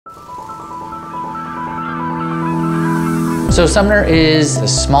So Sumner is a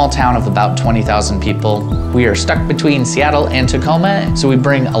small town of about 20,000 people. We are stuck between Seattle and Tacoma, so we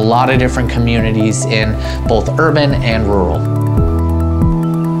bring a lot of different communities in, both urban and rural.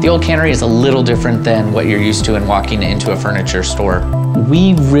 The Old Cannery is a little different than what you're used to in walking into a furniture store.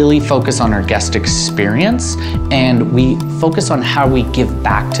 We really focus on our guest experience, and we focus on how we give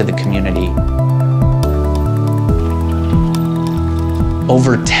back to the community.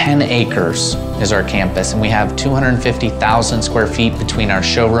 Over 10 acres is our campus, and we have 250,000 square feet between our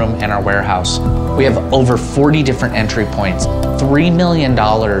showroom and our warehouse. We have over 40 different entry points, $3 million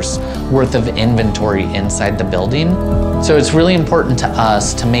worth of inventory inside the building. So it's really important to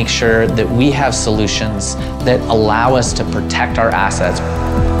us to make sure that we have solutions that allow us to protect our assets.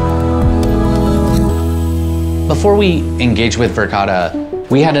 Before we engaged with Verkada,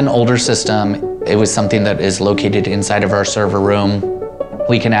 we had an older system. It was something that is located inside of our server room.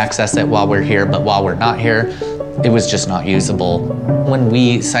 We can access it while we're here, but while we're not here, it was just not usable. When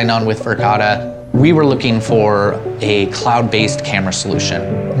we signed on with Verkada, we were looking for a cloud-based camera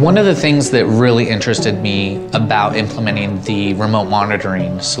solution. One of the things that really interested me about implementing the remote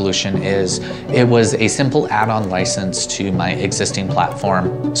monitoring solution is it was a simple add-on license to my existing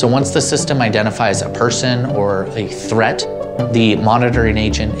platform. So once the system identifies a person or a threat, the monitoring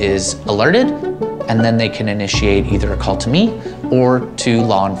agent is alerted, and then they can initiate either a call to me or to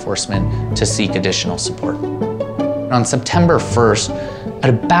law enforcement to seek additional support. On September 1st, at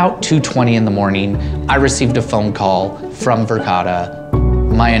about 2:20 in the morning, I received a phone call from Verkada.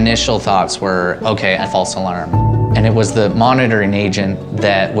 My initial thoughts were, okay, a false alarm. And it was the monitoring agent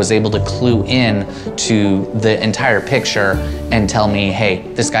that was able to clue in to the entire picture and tell me, hey,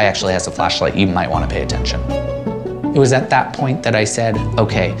 this guy actually has a flashlight, you might want to pay attention. It was at that point that I said,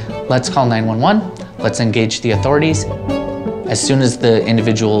 okay, let's call 911, let's engage the authorities. As soon as the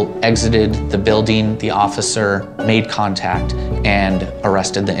individual exited the building, the officer made contact and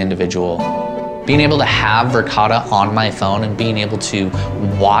arrested the individual. Being able to have Verkada on my phone and being able to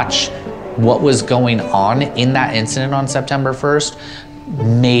watch what was going on in that incident on September 1st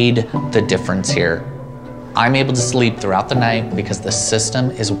made the difference here. I'm able to sleep throughout the night because the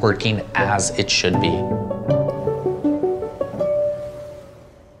system is working as it should be.